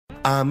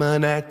I'm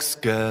an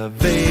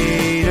excavator.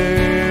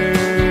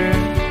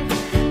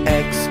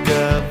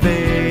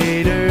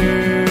 Excavator.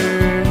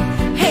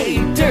 Hey,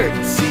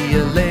 dirt, see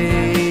you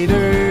later.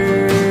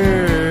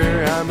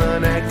 I'm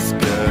an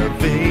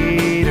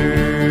excavator.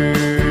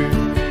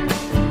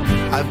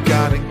 I've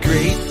got a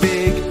great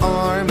big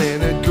arm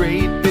and a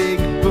great big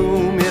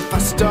boom. If I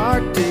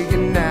start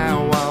digging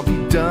now, I'll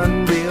be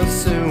done real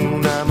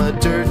soon. I'm a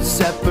dirt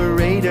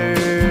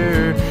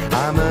separator.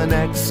 I'm an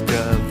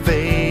excavator.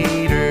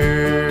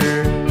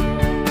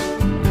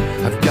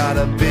 I've got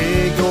a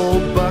big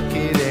old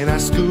bucket and I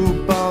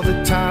scoop all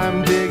the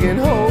time, digging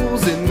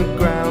holes in the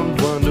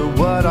ground, wonder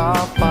what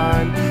I'll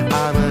find.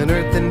 I'm an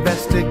earth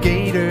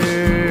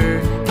investigator.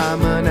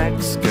 I'm an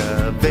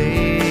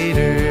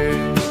excavator.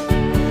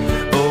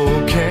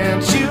 Oh,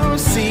 can't you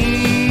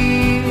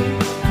see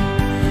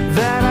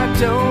that I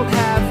don't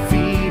have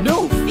feet?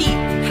 No feet?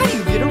 How do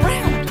you get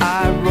around?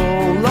 I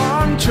roll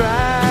on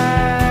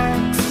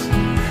tracks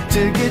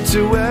to get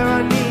to where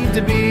I need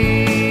to be.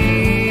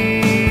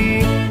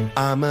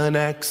 I'm an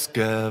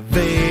excavator.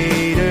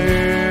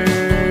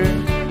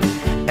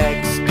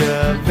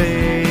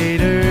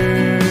 Excavator.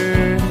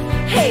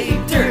 Hey,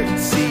 dirt,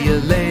 see you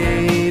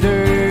later.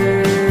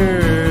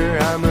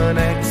 I'm an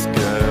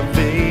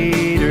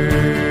excavator.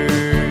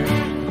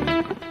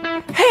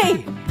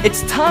 Hey,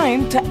 it's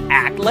time to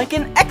act like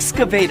an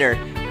excavator.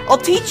 I'll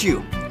teach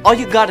you. All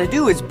you gotta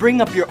do is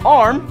bring up your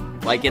arm,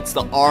 like it's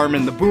the arm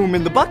in the boom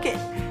in the bucket,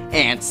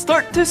 and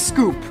start to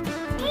scoop.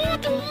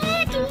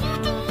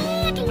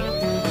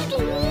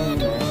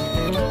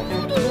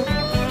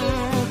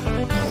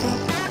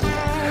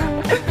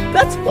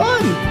 That's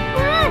fun!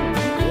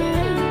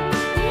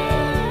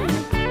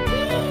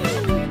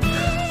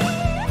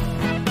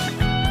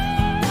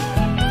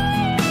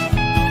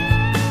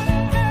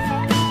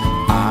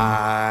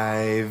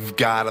 I've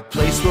got a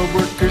place where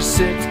workers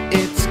sit,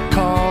 it's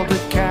called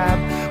a cab,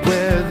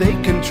 where they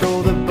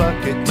control the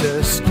bucket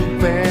to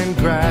scoop and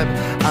grab.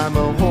 I'm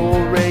a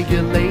hole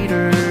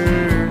regulator.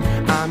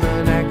 I'm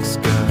an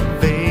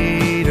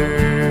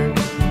excavator.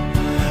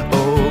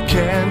 Oh,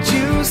 can't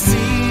you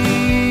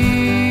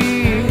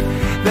see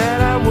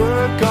that I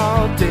work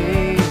all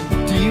day?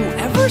 Do you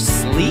ever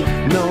sleep?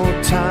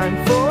 No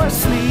time for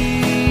sleep,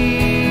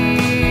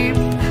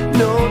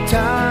 no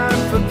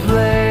time for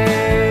play.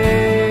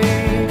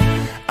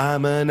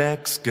 I'm an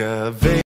excavator.